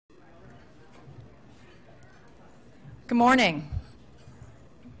Good morning.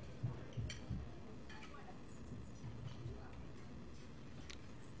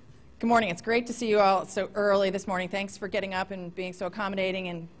 Good morning. It's great to see you all so early this morning. Thanks for getting up and being so accommodating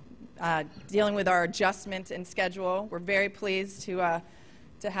and dealing with our adjustment in schedule. We're very pleased to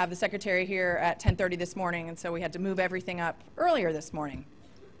have the secretary here at 10:30 this morning, and so we had to move everything up earlier this morning.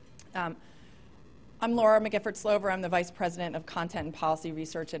 I'm Laura McGifford-Slover. I'm the Vice President of Content and Policy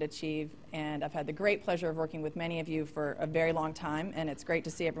Research at Achieve, and I've had the great pleasure of working with many of you for a very long time, and it's great to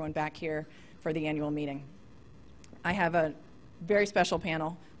see everyone back here for the annual meeting. I have a very special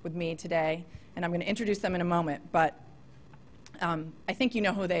panel with me today, and I'm going to introduce them in a moment, but I think you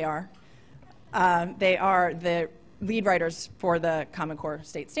know who they are. They are the lead writers for the Common Core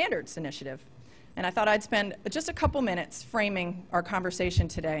State Standards Initiative, and I thought I'd spend just a couple minutes framing our conversation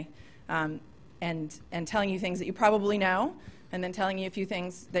today and telling you things that you probably know, and then telling you a few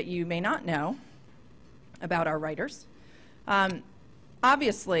things that you may not know about our writers.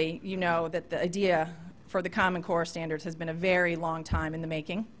 Obviously, you know that the idea for the Common Core standards has been a very long time in the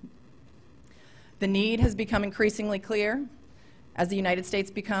making. The need has become increasingly clear. As the United States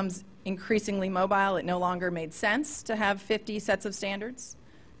becomes increasingly mobile, it no longer made sense to have 50 sets of standards.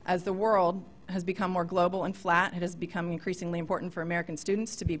 As the world has become more global and flat, it has become increasingly important for American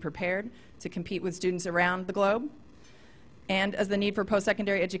students to be prepared to compete with students around the globe. And as the need for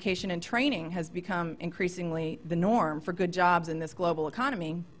post-secondary education and training has become increasingly the norm for good jobs in this global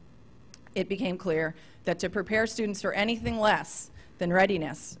economy, it became clear that to prepare students for anything less than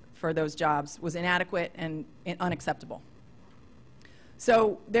readiness for those jobs was inadequate and unacceptable.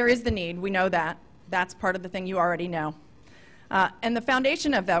 So there is the need. We know that. That's part of the thing you already know. And the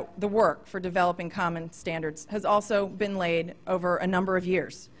foundation of the work for developing common standards has also been laid over a number of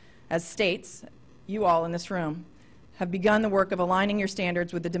years. As states, you all in this room, have begun the work of aligning your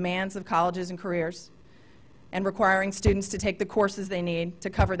standards with the demands of colleges and careers, and requiring students to take the courses they need to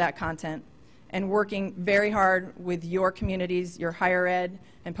cover that content, and working very hard with your communities, your higher ed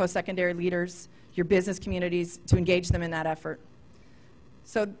and post-secondary leaders, your business communities, to engage them in that effort.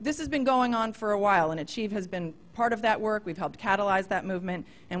 So this has been going on for a while, and Achieve has been part of that work. We've helped catalyze that movement,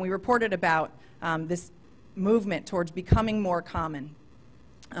 and we reported about this movement towards becoming more common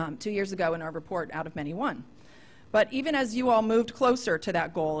 2 years ago in our report, Out of Many One. But even as you all moved closer to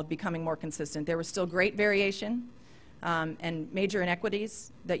that goal of becoming more consistent, there was still great variation and major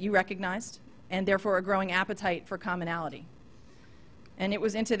inequities that you recognized, and therefore a growing appetite for commonality. And it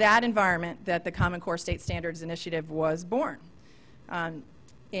was into that environment that the Common Core State Standards Initiative was born.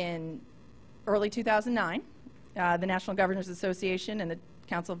 In early 2009, the National Governors Association and the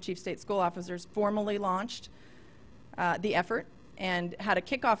Council of Chief State School Officers formally launched the effort and had a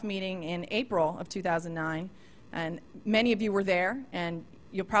kickoff meeting in April of 2009. And many of you were there, and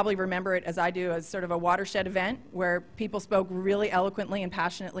you'll probably remember it, as I do, as sort of a watershed event where people spoke really eloquently and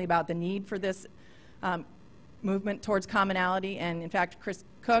passionately about the need for this movement towards commonality. And in fact, Chris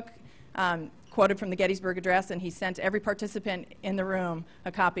Cook quoted from the Gettysburg Address, and he sent every participant in the room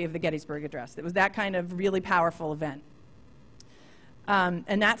a copy of the Gettysburg Address. It was that kind of really powerful event.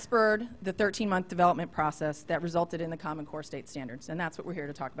 And that spurred the 13-month development process that resulted in the Common Core State Standards, and that's what we're here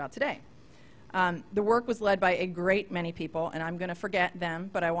to talk about today. The work was led by a great many people, and I'm going to forget them,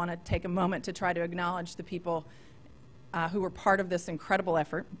 but I want to take a moment to try to acknowledge the people who were part of this incredible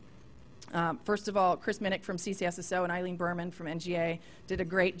effort. First of all, Chris Minnick from CCSSO and Eileen Berman from NGA did a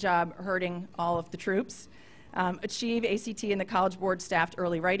great job herding all of the troops. Achieve, ACT, and the College Board staffed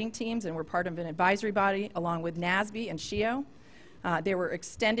early writing teams and were part of an advisory body along with NASB and SHIO. There were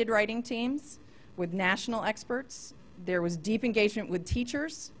extended writing teams with national experts. There was deep engagement with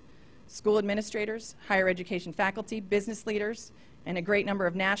teachers, school administrators, higher education faculty, business leaders, and a great number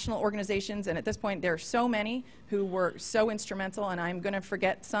of national organizations. And at this point, there are so many who were so instrumental, and I'm going to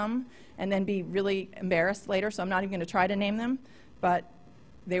forget some and then be really embarrassed later, so I'm not even going to try to name them, but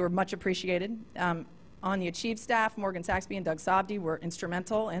they were much appreciated. On the Achieve staff, Morgan Saxby and Doug Sobdy were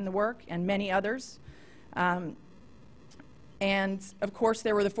instrumental in the work, and many others. And of course,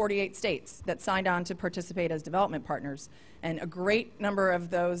 there were the 48 states that signed on to participate as development partners. And a great number of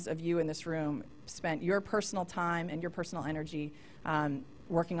those of you in this room spent your personal time and your personal energy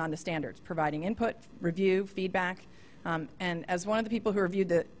working on the standards, providing input, review, feedback. And as one of the people who reviewed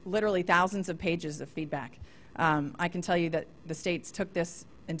the literally thousands of pages of feedback, I can tell you that the states took this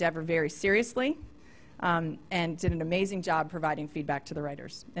endeavor very seriously and did an amazing job providing feedback to the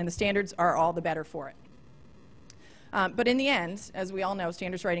writers. And the standards are all the better for it. But in the end, as we all know,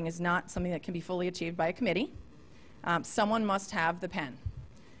 standards writing is not something that can be fully achieved by a committee. Someone must have the pen.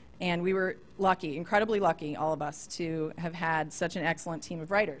 And we were lucky, incredibly lucky, all of us, to have had such an excellent team of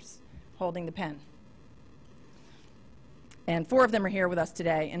writers holding the pen. And 4 of them are here with us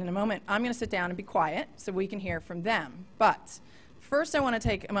today. And in a moment, I'm going to sit down and be quiet so we can hear from them. But first, I want to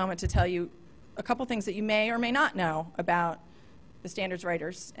take a moment to tell you a couple things that you may or may not know about the standards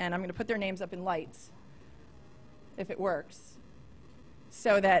writers. And I'm going to put their names up in lights, if it works,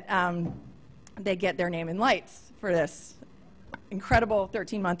 so that they get their name in lights for this incredible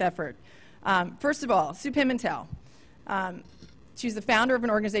 13-month effort. First of all, Sue Pimentel. She's the founder of an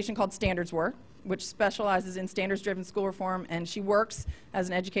organization called StandardsWork, which specializes in standards-driven school reform, and she works as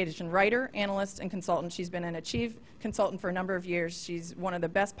an education writer, analyst, and consultant. She's been an Achieve consultant for a number of years. She's one of the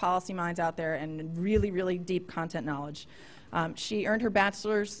best policy minds out there and really, really deep content knowledge. She earned her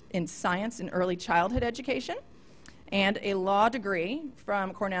bachelor's in science in early childhood education and a law degree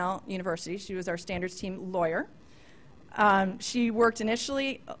from Cornell University. She was our standards team lawyer. She worked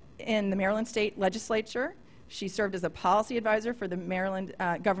initially in the Maryland State Legislature. She served as a policy advisor for the Maryland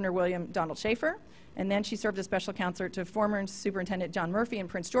Governor William Donald Schaefer, and then she served as special counsel to former Superintendent John Murphy in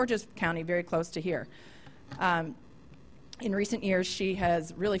Prince George's County, very close to here. In recent years, she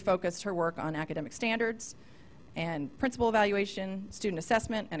has really focused her work on academic standards and principal evaluation, student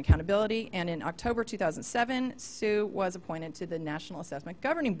assessment, and accountability. And in October 2007, Sue was appointed to the National Assessment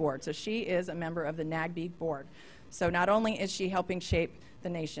Governing Board. So she is a member of the NAGB board. So not only is she helping shape the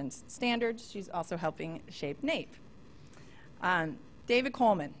nation's standards, she's also helping shape NAEP. David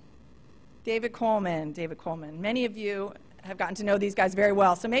Coleman. David Coleman. David Coleman. Many of you have gotten to know these guys very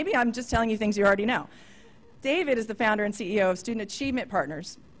well, so maybe I'm just telling you things you already know. David is the founder and CEO of Student Achievement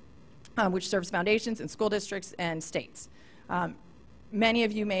Partners, which serves foundations in school districts and states. Many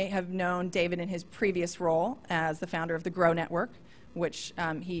of you may have known David in his previous role as the founder of the GROW Network, which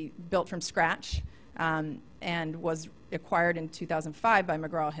he built from scratch and was acquired in 2005 by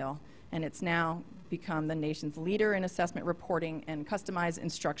McGraw-Hill, and it's now become the nation's leader in assessment reporting and customized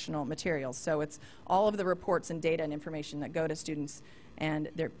instructional materials. So it's all of the reports and data and information that go to students and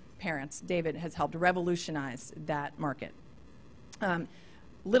their parents. David has helped revolutionize that market.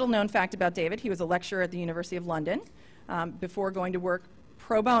 Little known fact about David, he was a lecturer at the University of London before going to work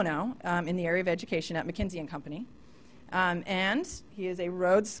pro bono in the area of education at McKinsey & Company. And he is a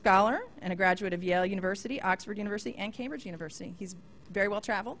Rhodes Scholar and a graduate of Yale University, Oxford University, and Cambridge University. He's very well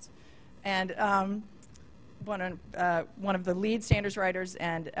traveled and one of the lead standards writers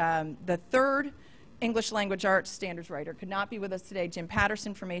and the third English language arts standards writer. Could not be with us today, Jim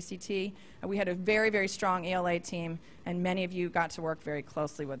Patterson from ACT. We had a very, very strong ELA team, and many of you got to work very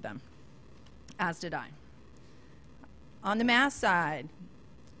closely with them, as did I. On the math side,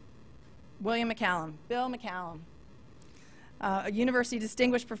 William McCallum, Bill McCallum, a university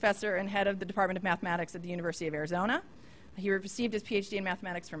distinguished professor and head of the Department of Mathematics at the University of Arizona. He received his PhD in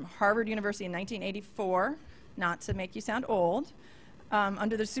mathematics from Harvard University in 1984, not to make you sound old,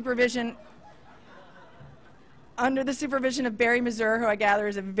 under the supervision of Barry Mazur, who I gather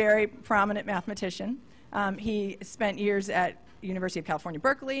is a very prominent mathematician. He spent years at University of California,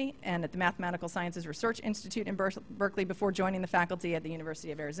 Berkeley, and at the Mathematical Sciences Research Institute in Berkeley before joining the faculty at the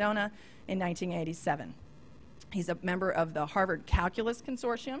University of Arizona in 1987. He's a member of the Harvard Calculus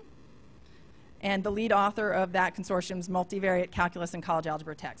Consortium and the lead author of that consortium's multivariate calculus and college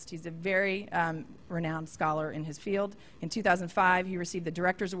algebra text. He's a very renowned scholar in his field. In 2005, he received the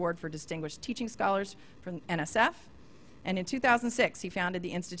Director's Award for Distinguished Teaching Scholars from NSF. And in 2006, he founded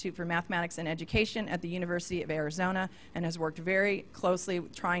the Institute for Mathematics and Education at the University of Arizona and has worked very closely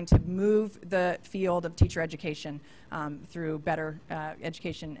trying to move the field of teacher education through better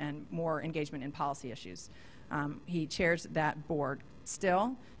education and more engagement in policy issues. He chairs that board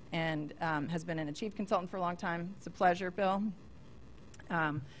still and has been an Achieve consultant for a long time. It's a pleasure, Bill.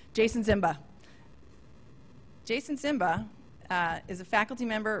 Jason Zimba. Jason Zimba is a faculty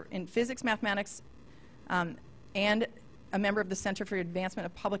member in physics, mathematics, and a member of the Center for Advancement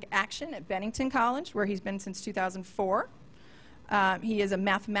of Public Action at Bennington College, where he's been since 2004. He is a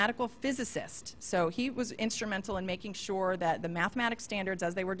mathematical physicist, so he was instrumental in making sure that the mathematics standards,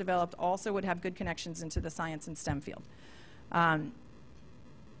 as they were developed, also would have good connections into the science and STEM field.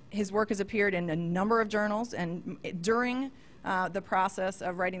 His work has appeared in a number of journals, and during the process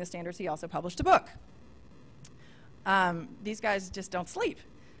of writing the standards, he also published a book. These guys just don't sleep.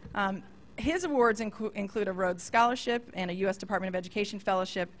 His awards include a Rhodes Scholarship and a U.S. Department of Education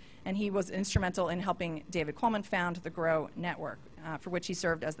Fellowship, and he was instrumental in helping David Coleman found the GROW Network, for which he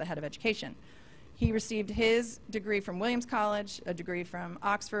served as the head of education. He received his degree from Williams College, a degree from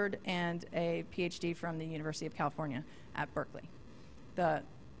Oxford, and a PhD from the University of California at Berkeley. The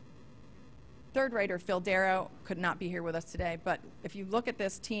third writer, Phil Darrow, could not be here with us today, but if you look at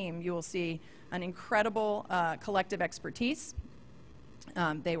this team, you will see an incredible collective expertise.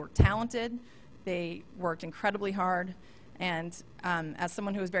 They were talented, they worked incredibly hard, And as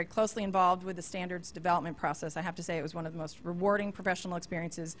someone who was very closely involved with the standards development process, I have to say it was one of the most rewarding professional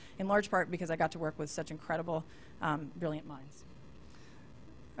experiences, in large part because I got to work with such incredible, brilliant minds.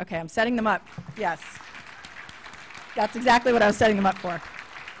 Okay, I'm setting them up. Yes. That's exactly what I was setting them up for.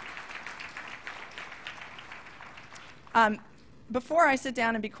 Before I sit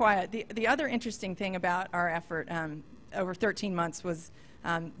down and be quiet, the other interesting thing about our effort over 13 months was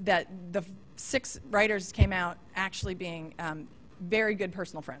that the 6 writers came out actually being very good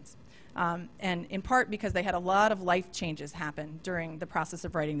personal friends. And in part because they had a lot of life changes happen during the process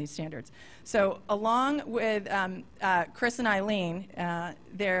of writing these standards. So along with Chris and Eileen, and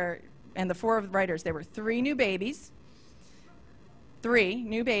the 4 of the writers, there were 3 new babies. 3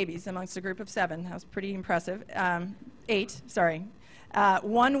 new babies amongst a group of 7. That was pretty impressive. 8, sorry.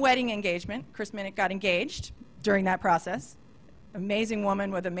 1 wedding engagement. Chris Minnick got engaged during that process. Amazing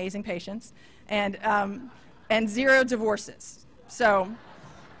woman with amazing patience. And 0 divorces. So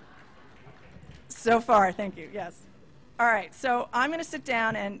far, thank you, yes. All right, so I'm going to sit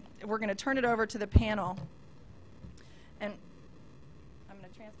down and we're going to turn it over to the panel. And I'm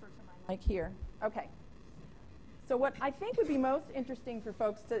going to transfer to my mic here. Okay. So what I think would be most interesting for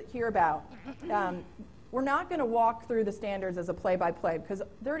folks to hear about, we're not going to walk through the standards as a play-by-play because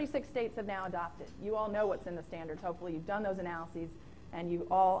 36 states have now adopted. You all know what's in the standards. Hopefully you've done those analyses and you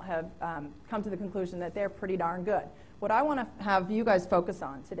all have come to the conclusion that they're pretty darn good. What I want to have you guys focus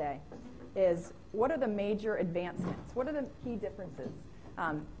on today is what are the major advancements? What are the key differences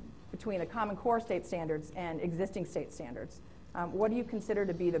between the Common Core state standards and existing state standards? What do you consider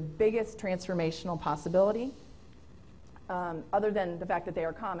to be the biggest transformational possibility? Other than the fact that they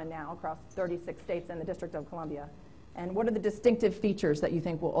are common now across 36 states and the District of Columbia. And what are the distinctive features that you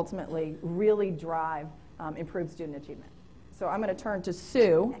think will ultimately really drive improved student achievement? So I'm going to turn to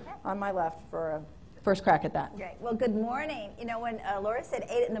Sue on my left for a first crack at that. Great. Well, good morning. You know, when Laura said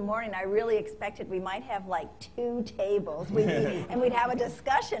 8 in the morning, I really expected we might have like 2 tables and we'd have a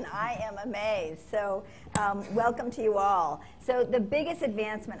discussion. I am amazed. So welcome to you all. So the biggest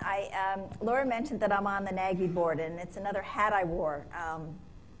advancement, Laura mentioned that I'm on the NAGVI board, and it's another hat I wore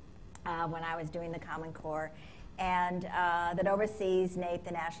when I was doing the Common Core, and that oversees NAEP,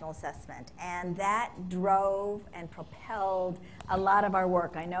 the National Assessment. And that drove and propelled a lot of our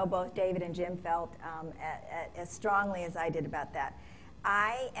work. I know both David and Jim felt as strongly as I did about that.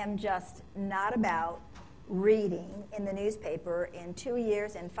 I am just not about reading in the newspaper in 2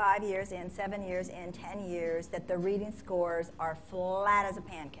 years, in 5 years, in 7 years, in 10 years, that the reading scores are flat as a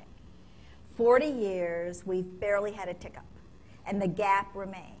pancake. 40 years, we've barely had a tick up, and the gap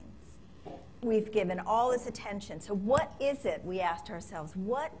remains. We've given all this attention. So what is it, we asked ourselves,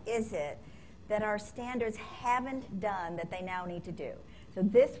 what is it that our standards haven't done that they now need to do? So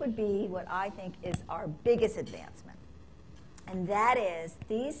this would be what I think is our biggest advancement. And that is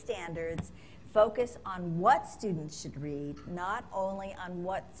these standards focus on what students should read, not only on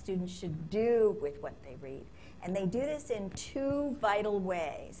what students should do with what they read. And they do this in 2 vital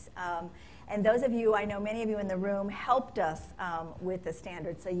ways. And those of you, I know many of you in the room, helped us with the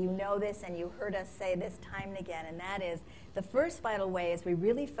standards, so you know this and you heard us say this time and again, and that is the first vital way is we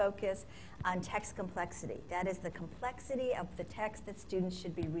really focus on text complexity. That is the complexity of the text that students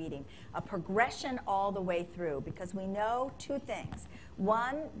should be reading, a progression all the way through, because we know 2 things.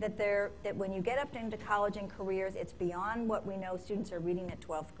 One, that when you get up into college and careers, it's beyond what we know students are reading at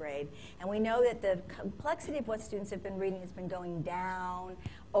 12th grade, and we know that the complexity of what students have been reading has been going down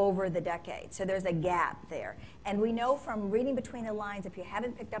over the decade. So there's a gap there. And we know from reading between the lines, if you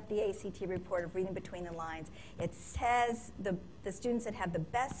haven't picked up the ACT report of reading between the lines, it says the students that have the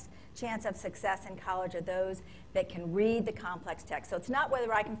best chance of success in college are those that can read the complex text. So it's not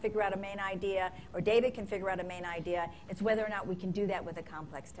whether I can figure out a main idea or David can figure out a main idea, it's whether or not we can do that with a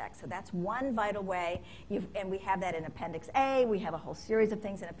complex text. So that's one vital way, and we have that in Appendix A. We have a whole series of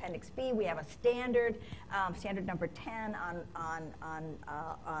things in Appendix B. We have a standard, standard number 10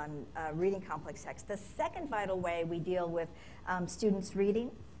 on reading complex text. The second vital way we deal with students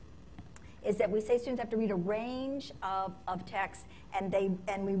reading is that we say students have to read a range of texts, and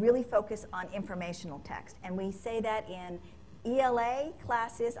we really focus on informational text. And we say that in ELA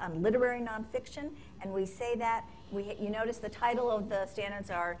classes on literary nonfiction, and we say that, you notice the title of the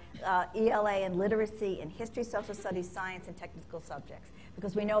standards are ELA and literacy in history, social studies, science, and technical subjects.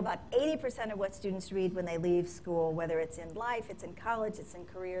 because we know about 80% of what students read when they leave school, whether it's in life, it's in college, it's in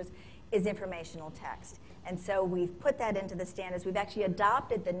careers, is informational text. And so we've put that into the standards. We've actually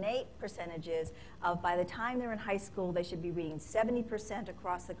adopted the NAEP percentages of by the time they're in high school, they should be reading 70%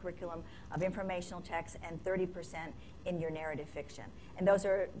 across the curriculum of informational text and 30% in your narrative fiction. And those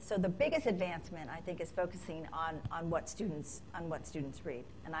are, so the biggest advancement, I think, is focusing on what students read.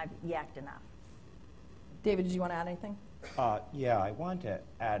 And I've yacked enough. David, did you want to add anything? Yeah, I want to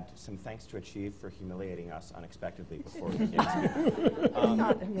add some thanks to Achieve for humiliating us unexpectedly before we began speaking.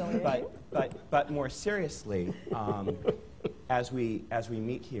 Not humiliating. But more seriously, as we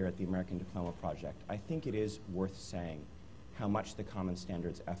meet here at the American Diploma Project, I think it is worth saying how much the Common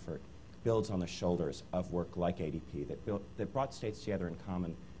Standards effort builds on the shoulders of work like ADP that brought states together in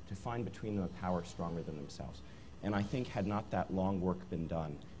common to find between them a power stronger than themselves. And I think had not that long work been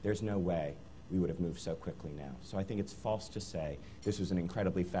done, there's no way we would have moved so quickly now. So I think it's false to say this was an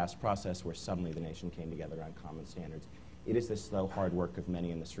incredibly fast process where suddenly the nation came together on common standards. It is the slow, hard work of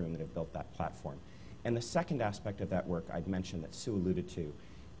many in this room that have built that platform. And the second aspect of that work I'd mentioned that Sue alluded to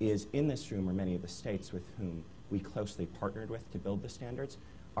is in this room are many of the states with whom we closely partnered with to build the standards.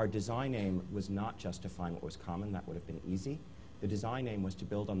 Our design aim was not just to find what was common, that would have been easy. The design aim was to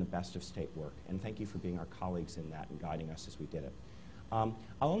build on the best of state work, and thank you for being our colleagues in that and guiding us as we did it. I'll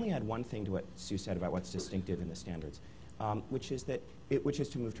only add one thing to what Sue said about what's distinctive in the standards, which is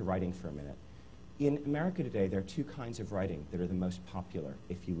to move to writing for a minute. In America today, there are two kinds of writing that are the most popular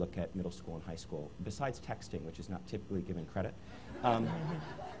if you look at middle school and high school, besides texting, which is not typically given credit.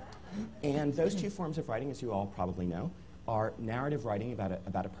 And those two forms of writing, as you all probably know, are narrative writing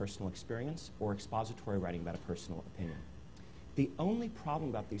about a personal experience or expository writing about a personal opinion. The only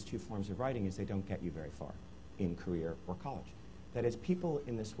problem about these two forms of writing is they don't get you very far in career or college. That is, people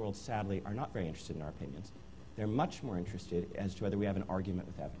in this world, sadly, are not very interested in our opinions. They're much more interested as to whether we have an argument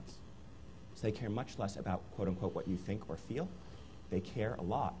with evidence. So they care much less about, quote unquote, what you think or feel. They care a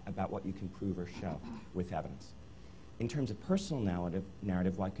lot about what you can prove or show with evidence. In terms of personal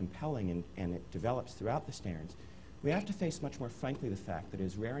narrative, why compelling and it develops throughout the standards, we have to face much more frankly the fact that it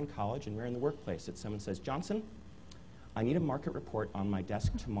is rare in college and rare in the workplace that someone says, Johnson, I need a market report on my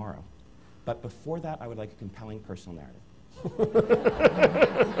desk tomorrow. But before that, I would like a compelling personal narrative.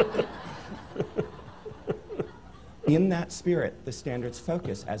 In that spirit, the standards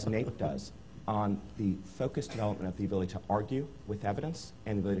focus, as NAEP does, on the focused development of the ability to argue with evidence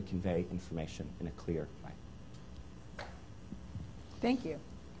and the ability to convey information in a clear way. Thank you.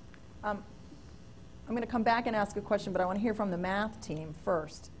 I'm going to come back and ask a question, but I want to hear from the math team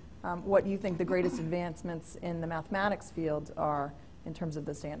first. What you think the greatest advancements in the mathematics field are in terms of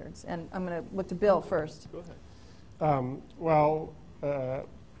the standards. And I'm going to look to Bill first. Go ahead.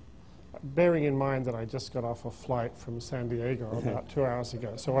 Bearing in mind that I just got off a flight from San Diego about 2 hours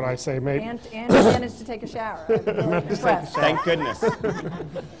ago, so what I say maybe... And managed to take a shower. I'm really impressed. Thank goodness.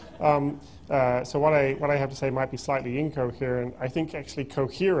 So what I have to say might be slightly incoherent. I think actually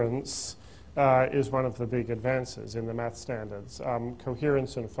coherence is one of the big advances in the math standards.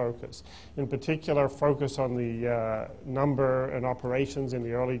 Coherence and focus. In particular, focus on the number and operations in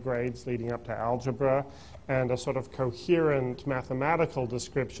the early grades leading up to algebra, and a sort of coherent mathematical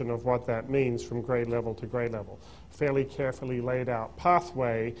description of what that means from grade level to grade level. Fairly carefully laid out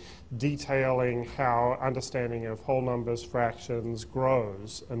pathway detailing how understanding of whole numbers, fractions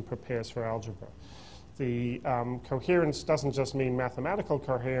grows and prepares for algebra. The coherence doesn't just mean mathematical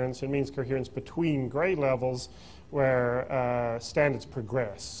coherence, it means coherence between grade levels where standards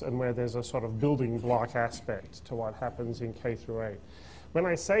progress and where there's a sort of building block aspect to what happens in K through 8. When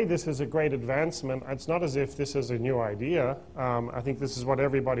I say this is a great advancement, it's not as if this is a new idea. I think this is what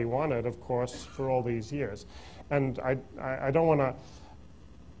everybody wanted, of course, for all these years. And I don't want to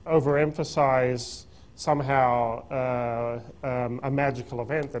overemphasize somehow a magical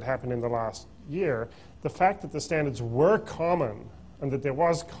event that happened in the last year. The fact that the standards were common and that there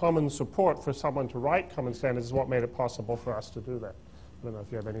was common support for someone to write common standards is what made it possible for us to do that. I don't know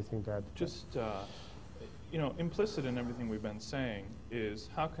if you have anything to add. Just, you know, implicit in everything we've been saying is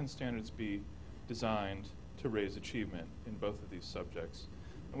how can standards be designed to raise achievement in both of these subjects?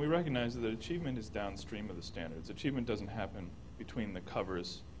 And we recognize that achievement is downstream of the standards. Achievement doesn't happen between the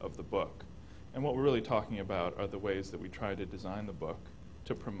covers of the book. And what we're really talking about are the ways that we try to design the book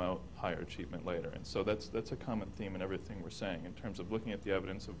to promote higher achievement later. And so that's a common theme in everything we're saying in terms of looking at the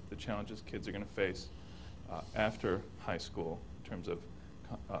evidence of the challenges kids are going to face after high school in terms of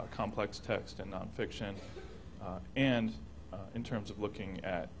complex text and nonfiction, and in terms of looking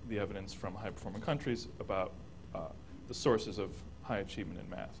at the evidence from high-performing countries about the sources of high achievement in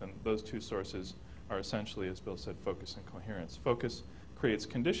math. And those two sources are essentially, as Bill said, focus and coherence. Focus creates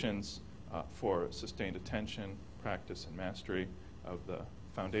conditions for sustained attention, practice, and mastery of the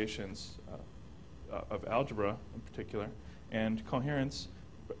foundations of algebra in particular. And coherence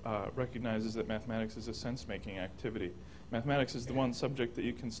recognizes that mathematics is a sense-making activity. Mathematics is the one subject that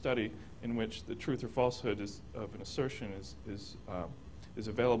you can study in which the truth or falsehood of an assertion is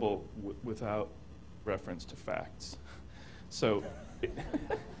available without reference to facts. So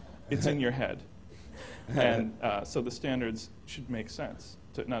it's in your head. And so the standards should make sense,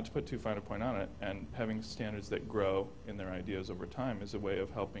 not to put too fine a point on it, and having standards that grow in their ideas over time is a way of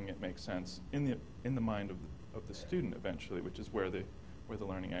helping it make sense in the mind of the student eventually, which is where the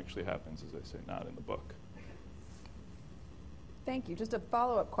learning actually happens, as I say, not in the book. Thank you. Just a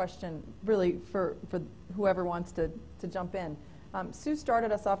follow-up question, really, for whoever wants to jump in. Sue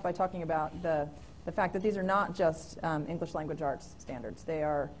started us off by talking about the fact that these are not just English language arts standards. They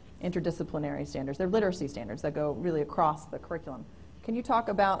are interdisciplinary standards. They're literacy standards that go really across the curriculum. Can you talk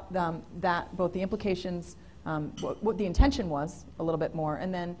about that, both the implications, what the intention was a little bit more,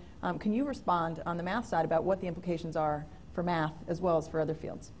 and then can you respond on the math side about what the implications are for math as well as for other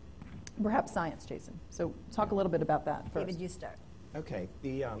fields? Perhaps science, Jason. So talk a little bit about that first. David, you start. Okay.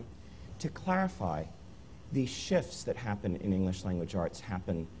 To clarify, the shifts that happen in English language arts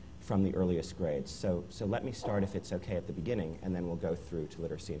happen from the earliest grades. So let me start, if it's okay, at the beginning, and then we'll go through to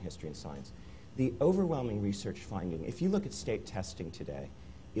literacy and history and science. The overwhelming research finding, if you look at state testing today,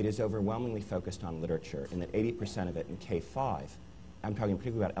 it is overwhelmingly focused on literature, in that 80% of it in K-5, I'm talking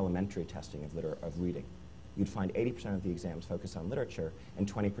particularly about elementary testing of reading. You'd find 80% of the exams focus on literature and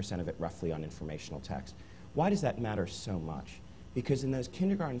 20% of it roughly on informational text. Why does that matter so much? Because in those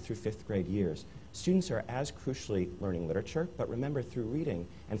kindergarten through 5th grade years, students are as crucially learning literature, but remember, through reading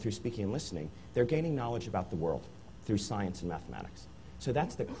and through speaking and listening, they're gaining knowledge about the world through science and mathematics. So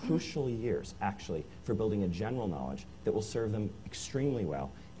that's the crucial years, actually, for building a general knowledge that will serve them extremely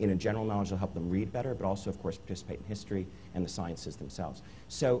well. In a general knowledge that will help them read better, but also, of course, participate in history and the sciences themselves.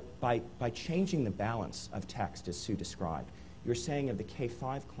 So by changing the balance of text, as Sue described, you're saying of the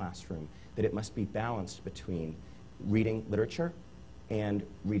K-5 classroom that it must be balanced between reading literature and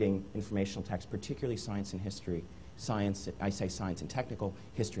reading informational text, particularly science and history. Science, I say science and technical,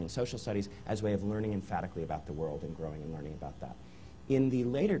 history and social studies, as a way of learning emphatically about the world and growing and learning about that. In the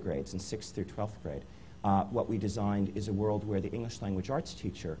later grades, in 6th through 12th grade, what we designed is a world where the English language arts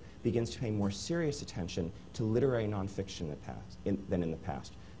teacher begins to pay more serious attention to literary nonfiction than in the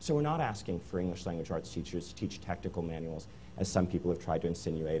past. So we're not asking for English language arts teachers to teach technical manuals, as some people have tried to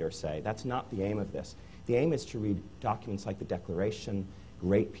insinuate or say. That's not the aim of this. The aim is to read documents like the Declaration,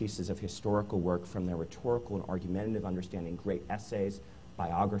 great pieces of historical work from their rhetorical and argumentative understanding, great essays,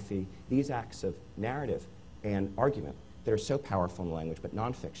 biography, these acts of narrative and argument that are so powerful in the language, but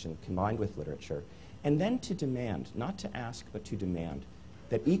nonfiction combined with literature. And then to demand, not to ask, but to demand,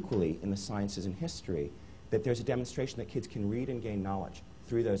 that equally in the sciences and history, that there's a demonstration that kids can read and gain knowledge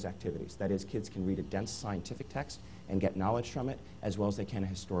through those activities. That is, kids can read a dense scientific text and get knowledge from it, as well as they can a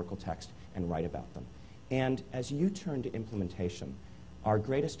historical text and write about them. And as you turn to implementation, our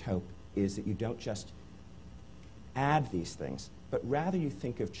greatest hope is that you don't just add these things, but rather you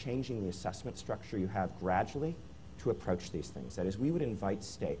think of changing the assessment structure you have gradually to approach these things. That is, we would invite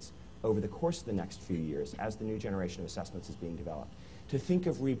states over the course of the next few years, as the new generation of assessments is being developed, to think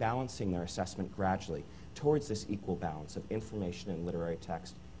of rebalancing their assessment gradually towards this equal balance of information and literary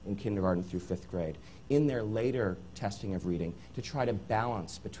text in kindergarten through 5th grade, in their later testing of reading, to try to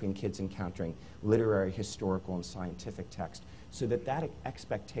balance between kids encountering literary, historical, and scientific text, so that that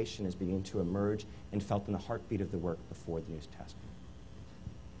expectation is beginning to emerge and felt in the heartbeat of the work before the new test.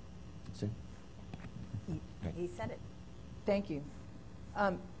 See? He said it. Thank you.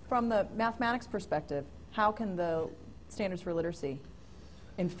 From the mathematics perspective, how can the standards for literacy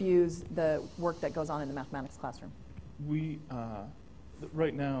infuse the work that goes on in the mathematics classroom?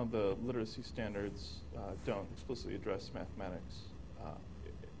 Right now, the literacy standards don't explicitly address mathematics.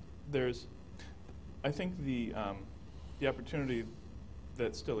 I think the opportunity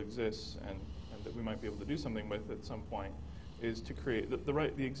that still exists and that we might be able to do something with at some point is to create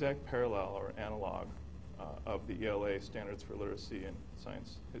the exact parallel or analog of the ELA standards for literacy in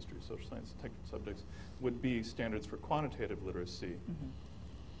science, history, social science, and technical subjects would be standards for quantitative literacy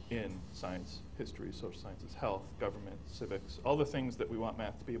in science, history, social sciences, health, government, civics, all the things that we want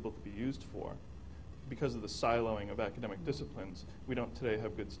math to be able to be used for. Because of the siloing of academic disciplines, we don't today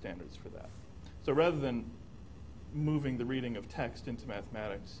have good standards for that. So rather than moving the reading of text into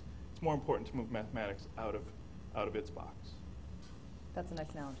mathematics, it's more important to move mathematics out of its box. That's a nice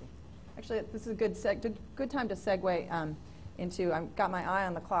analogy. Actually, this is a good time to segue into, I've got my eye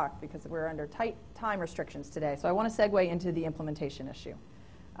on the clock because we're under tight time restrictions today, so I want to segue into the implementation issue.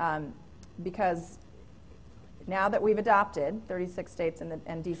 Because now that we've adopted 36 states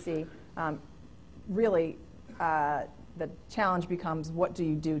and DC, really the challenge becomes what do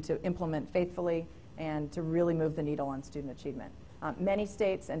you do to implement faithfully and to really move the needle on student achievement. Many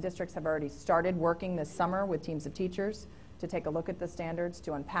states and districts have already started working this summer with teams of teachers to take a look at the standards,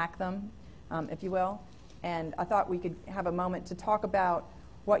 to unpack them, if you will. And I thought we could have a moment to talk about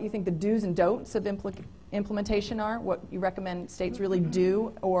what you think the do's and don'ts of implementation are, what you recommend states really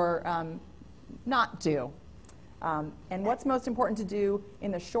do or not do, and what's most important to do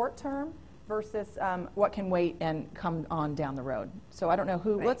in the short term versus what can wait and come on down the road. So I don't know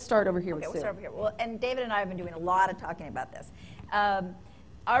who, let's start over here with Sue. We'll start over here. Well, and David and I have been doing a lot of talking about this.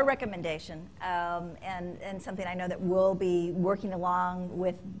 Our recommendation, and something I know that we'll be working along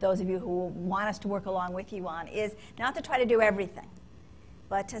with those of you who want us to work along with you on, is not to try to do everything,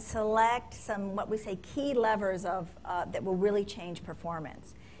 but to select some, what we say, key levers of, that will really change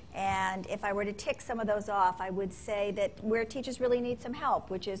performance. And if I were to tick some of those off, I would say that where teachers really need some help,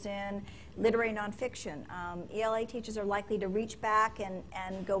 which is in literary nonfiction. ELA teachers are likely to reach back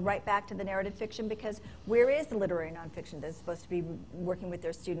and go right back to the narrative fiction, because where is the literary nonfiction that's supposed to be working with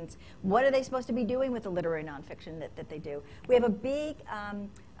their students? What are they supposed to be doing with the literary nonfiction that they do? We have a big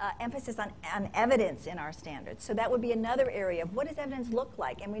emphasis on evidence in our standards. So that would be another area of what does evidence look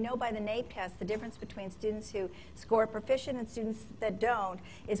like? And we know by the NAEP test the difference between students who score proficient and students that don't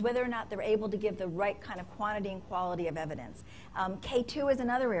is whether or not they're able to give the right kind of quantity and quality of evidence. K2 is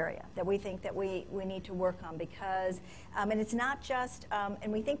another area that we think that we need to work on, because, and it's not just,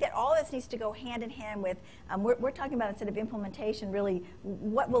 and we think that all this needs to go hand in hand with, we're talking about, instead of implementation, really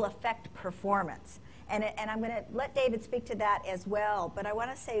what will affect performance. And I'm going to let David speak to that as well. But I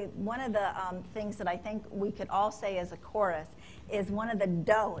want to say one of the things that I think we could all say as a chorus is one of the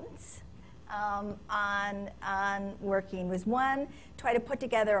don'ts on working was, one, try to put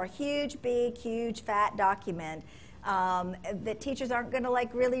together a huge, big, huge, fat document that teachers aren't going to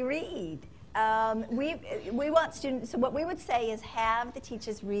like really read. We want students, so what we would say is have the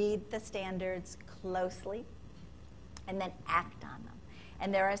teachers read the standards closely and then act on them.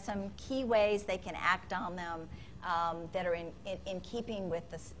 And there are some key ways they can act on them that are in keeping with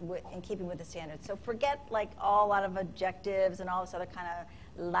the standards. So forget like a lot of objectives and all this other kind of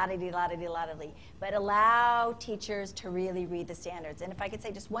la-di-di, but allow teachers to really read the standards. And if I could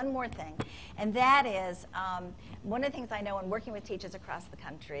say just one more thing, and that is one of the things I know in working with teachers across the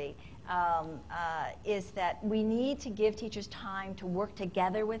country is that we need to give teachers time to work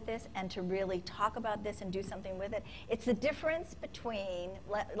together with this and to really talk about this and do something with it. It's the difference between,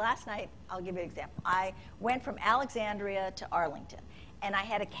 last night, I'll give you an example. I went from Alexandria to Arlington, and I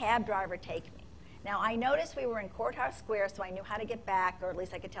had a cab driver take me. Now, I noticed we were in Courthouse Square, so I knew how to get back, or at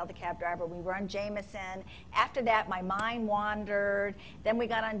least I could tell the cab driver. We were on Jameson. After that, my mind wandered. Then we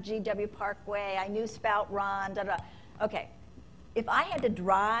got on GW Parkway. I knew Spout Run, da, da. Okay, if I had to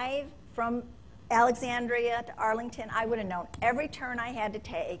drive from Alexandria to Arlington, I would have known every turn I had to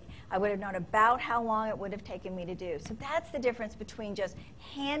take. I would have known about how long it would have taken me to do. So that's the difference between just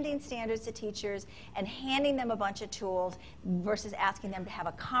handing standards to teachers and handing them a bunch of tools versus asking them to have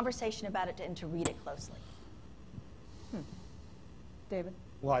a conversation about it and to read it closely. David?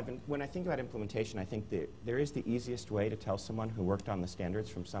 Well, when I think about implementation, I think that there is the easiest way to tell someone who worked on the standards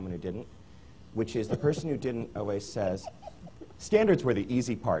from someone who didn't, which is the person who didn't always says, standards were the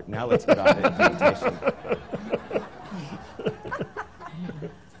easy part. Now let's get on to implementation.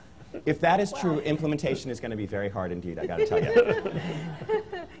 If that is true, implementation is going to be very hard indeed, I got to tell you.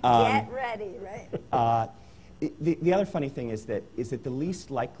 Get ready, right? The other funny thing is that the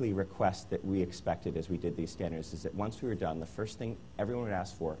least likely request that we expected as we did these standards is that once we were done, the first thing everyone would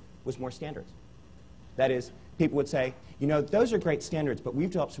ask for was more standards. That is, people would say, you know, those are great standards, but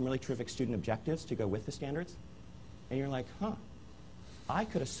we've developed some really terrific student objectives to go with the standards. And you're like, huh, I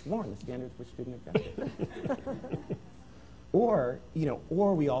could have sworn the standards were student objectives. Or, you know,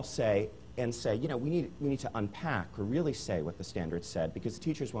 or we all say, you know, we need to unpack or really say what the standards said, because the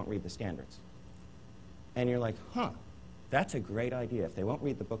teachers won't read the standards. And you're like, huh, that's a great idea. If they won't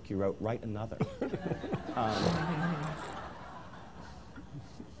read the book you wrote, write another.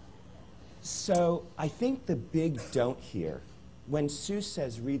 So I think the big don't here, when Sue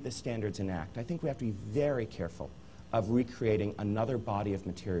says read the standards and act, I think we have to be very careful of recreating another body of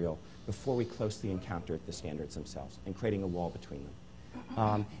material before we closely encounter the standards themselves and creating a wall between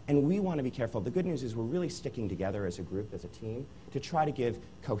them. And we want to be careful. The good news is we're really sticking together as a group, as a team, to try to give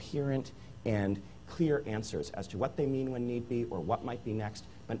coherent and clear answers as to what they mean when need be or what might be next,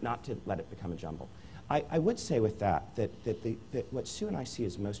 but not to let it become a jumble. I would say with that what Sue and I see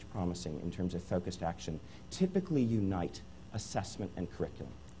as most promising in terms of focused action typically unite assessment and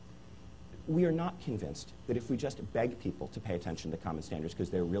curriculum. We are not convinced that if we just beg people to pay attention to common standards because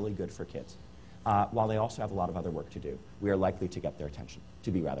they're really good for kids, while they also have a lot of other work to do, we are likely to get their attention,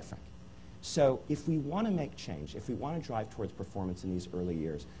 to be rather frank. So if we want to make change, if we want to drive towards performance in these early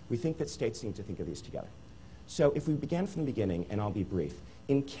years, we think that states need to think of these together. So if we began from the beginning, and I'll be brief,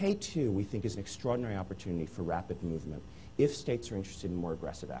 in K2 we think is an extraordinary opportunity for rapid movement if states are interested in more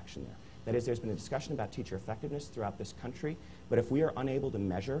aggressive action there. That is, there's been a discussion about teacher effectiveness throughout this country, but if we are unable to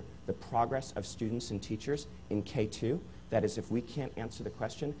measure the progress of students and teachers in K2, that is, if we can't answer the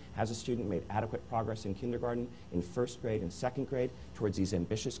question, has a student made adequate progress in kindergarten, in first grade, and second grade towards these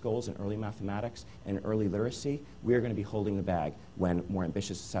ambitious goals in early mathematics and early literacy, we are going to be holding the bag when more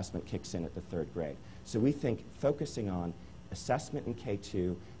ambitious assessment kicks in at the third grade. So we think focusing on assessment in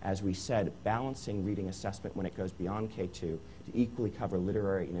K2, as we said, balancing reading assessment when it goes beyond K2 to equally cover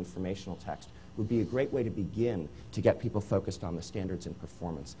literary and informational text would be a great way to begin to get people focused on the standards and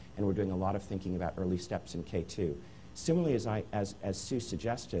performance. And we're doing a lot of thinking about early steps in K2. Similarly, as Sue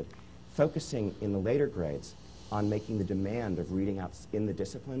suggested, focusing in the later grades on making the demand of reading out in the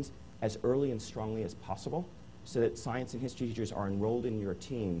disciplines as early and strongly as possible so that science and history teachers are enrolled in your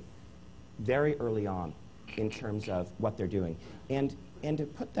team very early on in terms of what they're doing. And to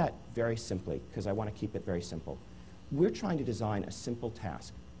put that very simply, because I want to keep it very simple, we're trying to design a simple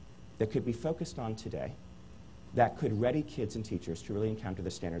task that could be focused on today that could ready kids and teachers to really encounter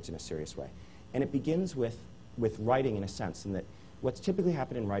the standards in a serious way. And it begins with writing in a sense, in that what's typically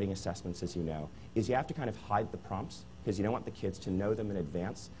happened in writing assessments, as you know, is you have to kind of hide the prompts because you don't want the kids to know them in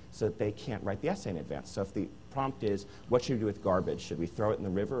advance so that they can't write the essay in advance. So if the prompt is, what should we do with garbage? Should we throw it in the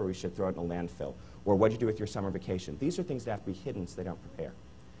river or we should throw it in a landfill? Or what do you do with your summer vacation? These are things that have to be hidden so they don't prepare.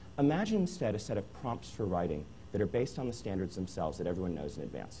 Imagine instead a set of prompts for writing that are based on the standards themselves that everyone knows in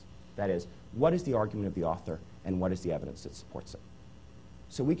advance. That is, what is the argument of the author and what is the evidence that supports it?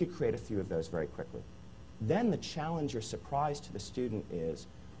 So we could create a few of those very quickly. Then the challenge or surprise to the student is,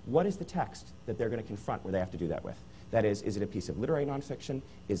 what is the text that they're going to confront where they have to do that with? That is it a piece of literary nonfiction?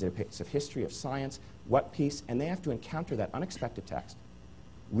 Is it a piece of history of science? What piece? And they have to encounter that unexpected text,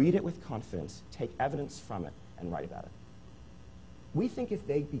 read it with confidence, take evidence from it, and write about it. We think if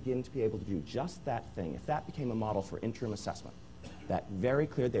they begin to be able to do just that thing, if that became a model for interim assessment, that very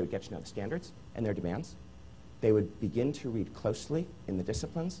clear they would get to know the standards and their demands, they would begin to read closely in the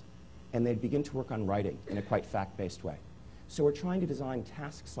disciplines, and they'd begin to work on writing in a quite fact-based way. So we're trying to design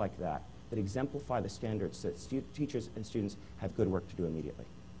tasks like that that exemplify the standards so that teachers and students have good work to do immediately.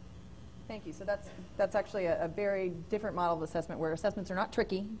 Thank you. So that's actually a very different model of assessment where assessments are not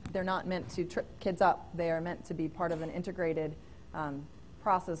tricky. They're not meant to trip kids up. They are meant to be part of an integrated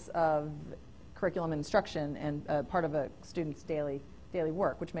process of curriculum instruction and part of a student's daily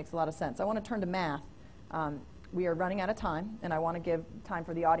work, which makes a lot of sense. I want to turn to math. We are running out of time, and I want to give time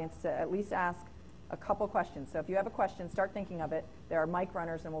for the audience to at least ask a couple questions. So if you have a question, start thinking of it. There are mic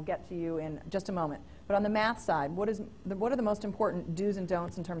runners, and we'll get to you in just a moment. But on the math side, what are the most important do's and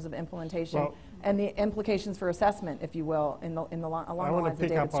don'ts in terms of implementation and the implications for assessment, if you will, along the lines of David's talking? I want to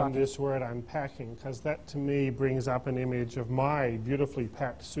pick up on this word unpacking, because that to me brings up an image of my beautifully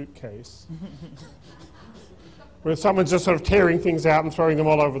packed suitcase where someone's just sort of tearing things out and throwing them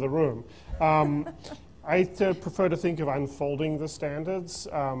all over the room. I prefer to think of unfolding the standards.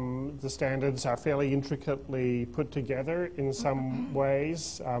 The standards are fairly intricately put together in some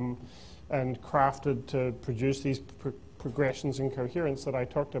ways and crafted to produce these progressions and coherence that I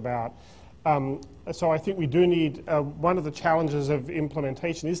talked about. So I think we do need, one of the challenges of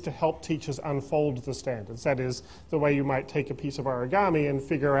implementation is to help teachers unfold the standards. That is the way you might take a piece of origami and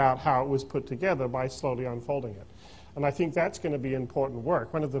figure out how it was put together by slowly unfolding it. And I think that's going to be important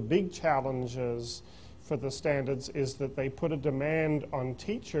work. One of the big challenges for the standards is that they put a demand on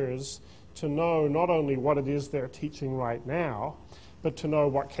teachers to know not only what it is they're teaching right now, but to know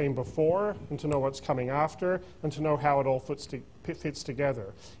what came before and to know what's coming after and to know how it all fits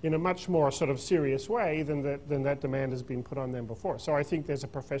together in a much more sort of serious way than that demand has been put on them before. So I think there's a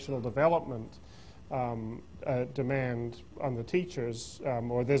professional development demand on the teachers,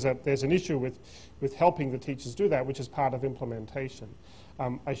 or there's an issue with helping the teachers do that, which is part of implementation.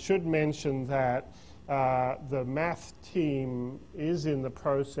 I should mention that the math team is in the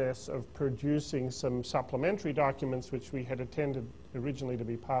process of producing some supplementary documents which we had intended originally to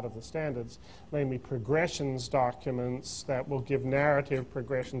be part of the standards, namely progressions documents that will give narrative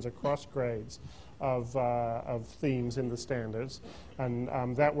progressions across grades of themes in the standards.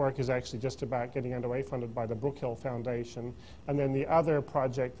 And that work is actually just about getting underway, funded by the Brookhill Foundation. And then the other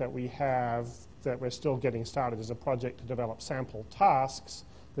project that we have that we're still getting started is a project to develop sample tasks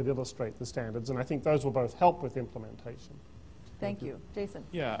that illustrate the standards. And I think those will both help with implementation. Thank you. Jason?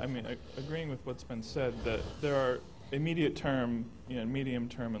 Yeah, I mean, agreeing with what's been said, that there are immediate term, medium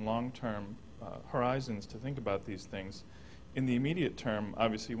term, and long term horizons to think about these things. In the immediate term,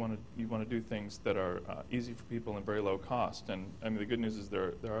 obviously, you want to do things that are easy for people and very low cost. And I mean, the good news is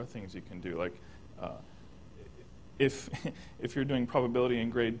there are things you can do. Like, if you're doing probability in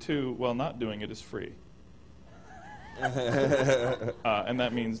grade 2, well, not doing it is free. And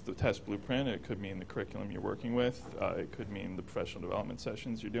that means the test blueprint. It could mean the curriculum you're working with. It could mean the professional development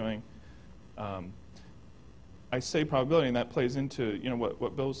sessions you're doing. I say probability, and that plays into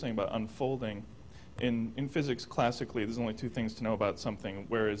what Bill was saying about unfolding. In physics, classically, there's only two things to know about something: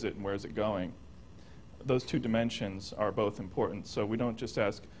 where is it and where is it going. Those two dimensions are both important. So we don't just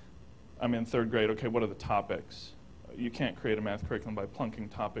ask, I'm in 3rd grade, okay, what are the topics? You can't create a math curriculum by plunking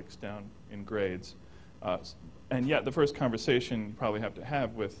topics down in grades. And yet the first conversation you probably have to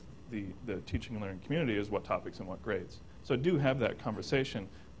have with the teaching and learning community is what topics and what grades. So do have that conversation,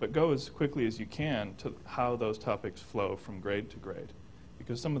 but go as quickly as you can to how those topics flow from grade to grade.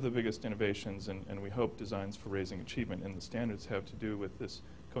 Because some of the biggest innovations and we hope designs for raising achievement in the standards have to do with this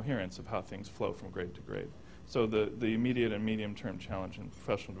coherence of how things flow from grade to grade. So the immediate and medium-term challenge in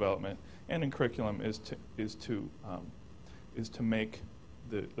professional development and in curriculum is to make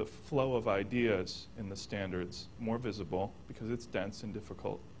the flow of ideas in the standards more visible, because it's dense and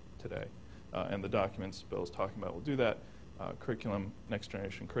difficult today. And the documents Bill is talking about will do that. Curriculum, next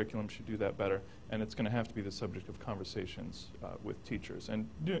generation curriculum should do that better. And it's going to have to be the subject of conversations with teachers. And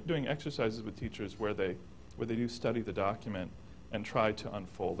doing exercises with teachers where they do study the document and try to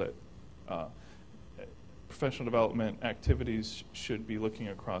unfold it. Professional development activities should be looking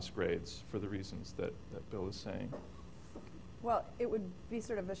across grades for the reasons that Bill is saying. Well, it would be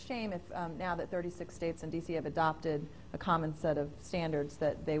sort of a shame if now that 36 states and DC have adopted a common set of standards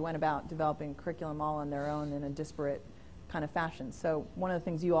that they went about developing curriculum all on their own in a disparate kind of fashion. So one of the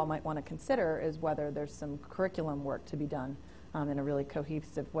things you all might want to consider is whether there's some curriculum work to be done in a really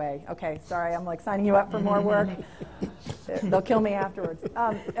cohesive way. Okay, sorry, I'm like signing you up for more work. They'll kill me afterwards.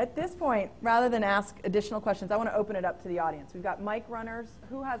 At this point, rather than ask additional questions, I want to open it up to the audience. We've got mic runners.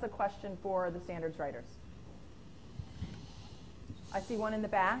 Who has a question for the standards writers? I see one in the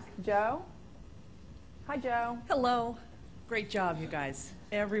back. Joe? Hi, Joe. Hello. Great job, you guys.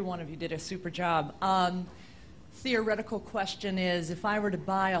 Every one of you did a super job. Theoretical question is, if I were to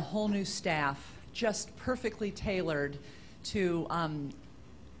buy a whole new staff, just perfectly tailored to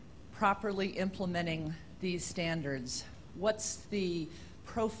properly implementing these standards, what's the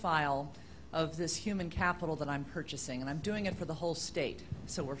profile of this human capital that I'm purchasing? And I'm doing it for the whole state.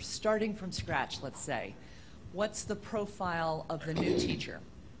 So we're starting from scratch, let's say. What's the profile of the new teacher?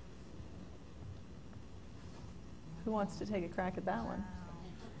 Who wants to take a crack at that one?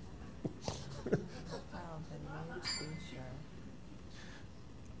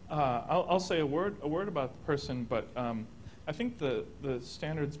 I'll say a word about the person, but I think the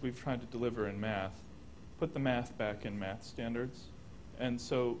standards we've tried to deliver in math put the math back in math standards, and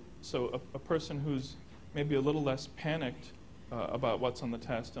so a person who's maybe a little less panicked about what's on the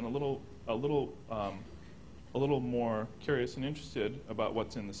test and a little more curious and interested about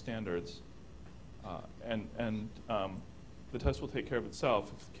what's in the standards, and the test will take care of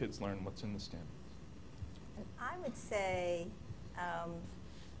itself if the kids learn what's in the standards. I would say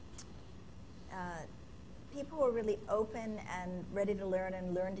people who are really open and ready to learn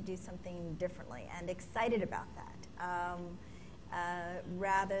and learn to do something differently and excited about that,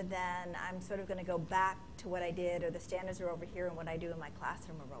 rather than I'm sort of going to go back to what I did, or the standards are over here and what I do in my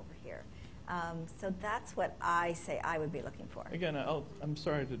classroom are over here. So that's what I say I would be looking for. Again, I'm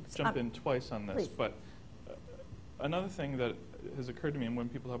sorry to jump in twice on this, please. But another thing that has occurred to me, and when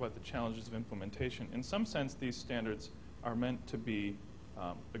people talk about the challenges of implementation, in some sense these standards are meant to be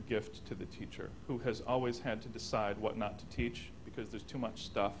a gift to the teacher, who has always had to decide what not to teach because there's too much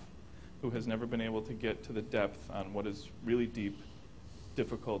stuff, who has never been able to get to the depth on what is really deep,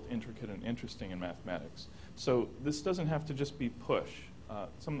 difficult, intricate, and interesting in mathematics. So this doesn't have to just be push.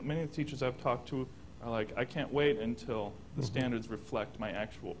 Many of the teachers I've talked to are like, I can't wait until the standards reflect my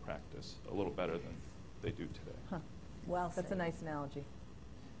actual practice a little better than they do today. Huh. Well, That's a nice analogy.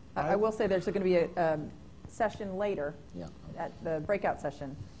 I will say there's going to be a session later, at the breakout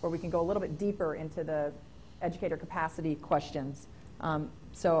session, where we can go a little bit deeper into the educator capacity questions.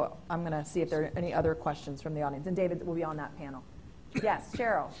 So I'm going to see if there are any other questions from the audience. And David will be on that panel. Yes,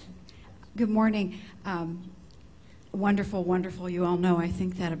 Cheryl. Good morning. Wonderful, wonderful. You all know I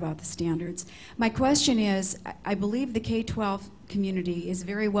think that about the standards. My question is, I believe the K-12 community is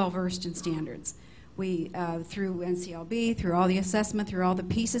very well versed in standards. We, through NCLB, through all the assessment, through all the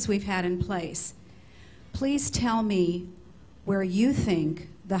pieces we've had in place. Please tell me where you think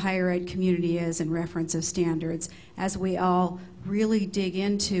the higher ed community is in reference of standards as we all really dig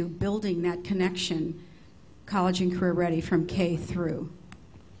into building that connection, college and career ready from K through.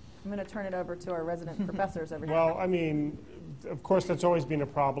 I'm going to turn it over to our resident professors over here. Well, I mean, of course, that's always been a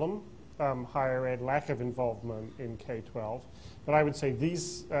problem, higher ed, lack of involvement in K-12. But I would say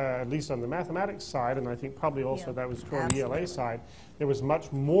these, at least on the mathematics side, and I think probably also that was true on the ELA side, there was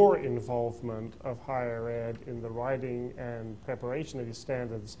much more involvement of higher ed in the writing and preparation of these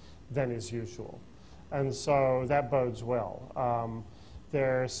standards than is usual. And so that bodes well.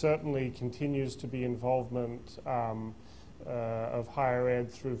 There certainly continues to be involvement of higher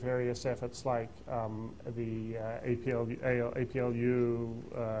ed through various efforts like the APLU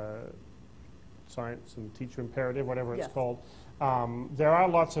Science and Teacher Imperative, whatever it's called. There are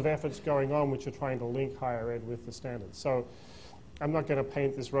lots of efforts going on which are trying to link higher ed with the standards. So I'm not going to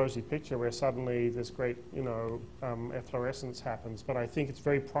paint this rosy picture where suddenly this great, efflorescence happens, but I think it's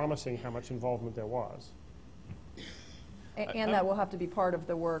very promising how much involvement there was. And that will have to be part of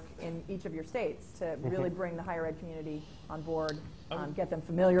the work in each of your states to really bring the higher ed community on board, get them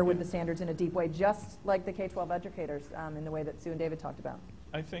familiar with the standards in a deep way, just like the K-12 educators in the way that Sue and David talked about.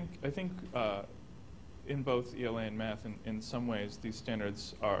 I think in both ELA and math, in some ways, these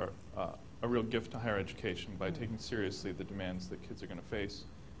standards are a real gift to higher education by taking seriously the demands that kids are going to face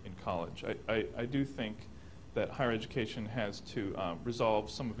in college. I do think that higher education has to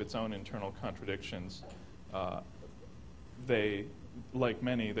resolve some of its own internal contradictions. They, like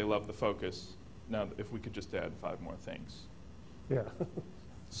many, they love the focus. Now, if we could just add 5 more things. Yeah.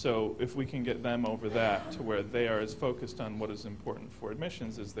 So if we can get them over that to where they are as focused on what is important for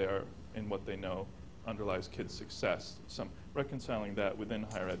admissions as they are in what they know underlies kids' success, reconciling that within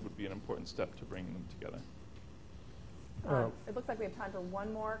higher ed would be an important step to bringing them together. It looks like we have time for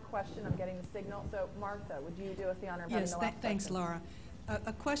one more question. I'm getting the signal. So, Martha, would you do us the honor of having the last thanks, question? Laura.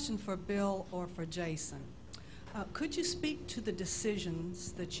 A question for Bill or for Jason. Could you speak to the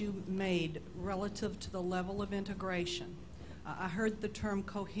decisions that you made relative to the level of integration? I heard the term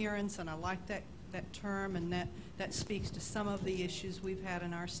coherence, and I like that term, and that speaks to some of the issues we've had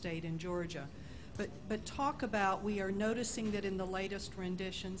in our state in Georgia. But talk about, we are noticing that in the latest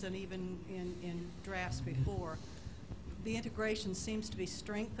renditions and even in drafts before, the integration seems to be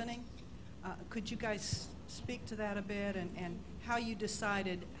strengthening. Could you guys speak to that a bit and how you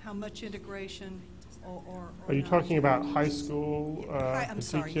decided how much integration or are you not? talking about high school,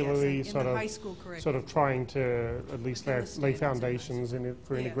 particularly in the high school curriculum. sort of trying to at least lay foundations in it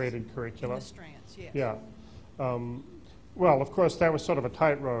for integrated In curricula? the strands, yes. Yeah. Well, of course, that was sort of a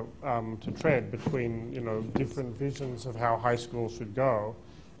tightrope to tread between, different visions of how high school should go.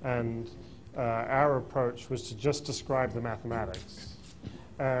 And our approach was to just describe the mathematics.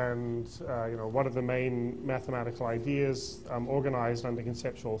 And, what are the main mathematical ideas organized under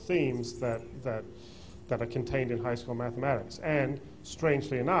conceptual themes that are contained in high school mathematics. And,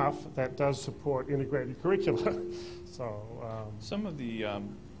 strangely enough, that does support integrated curricula. So, some of the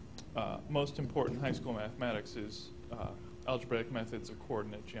most important high school mathematics is algebraic methods of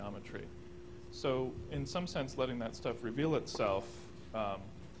coordinate geometry. So in some sense, letting that stuff reveal itself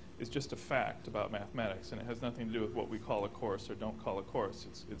is just a fact about mathematics, and it has nothing to do with what we call a course or don't call a course.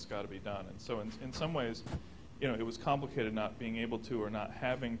 It's got to be done. And so in some ways, it was complicated not being able to or not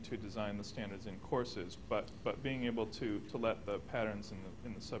having to design the standards in courses, but being able to let the patterns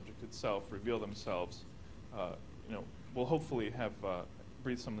in the subject itself reveal themselves, will hopefully have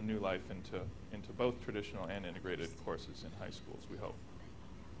breathe some of the new life into both traditional and integrated courses in high schools, we hope.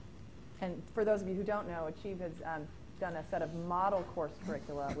 And for those of you who don't know, Achieve has done a set of model course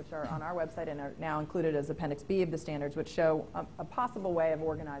curricula, which are on our website and are now included as Appendix B of the standards, which show a possible way of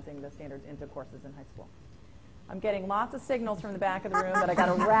organizing the standards into courses in high school. I'm getting lots of signals from the back of the room, but I got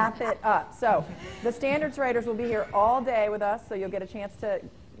to wrap it up. So the standards writers will be here all day with us, so you'll get a chance to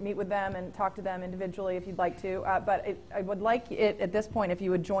meet with them and talk to them individually if you'd like to. But I would like it at this point if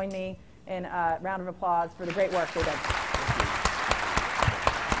you would join me in a round of applause for the great work they did.